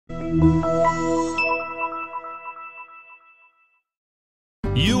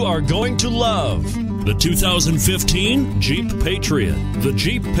You are going to love the 2015 Jeep Patriot. The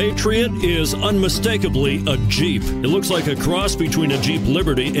Jeep Patriot is unmistakably a Jeep. It looks like a cross between a Jeep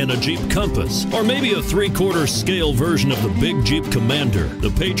Liberty and a Jeep Compass, or maybe a 3/4 scale version of the big Jeep Commander.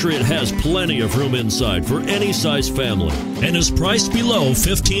 The Patriot has plenty of room inside for any size family and is priced below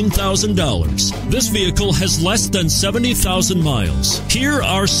 $15,000. This vehicle has less than 70,000 miles. Here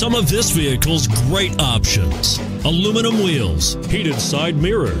are some of this vehicle's great options: aluminum wheels, heated side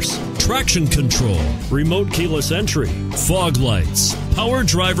mirrors, traction control, remote keyless entry, fog lights, power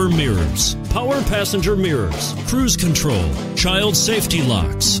driver mirrors, power passenger mirrors, cruise control, child safety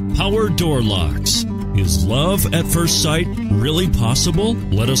locks, power door locks. Is love at first sight really possible?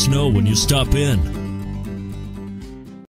 Let us know when you stop in.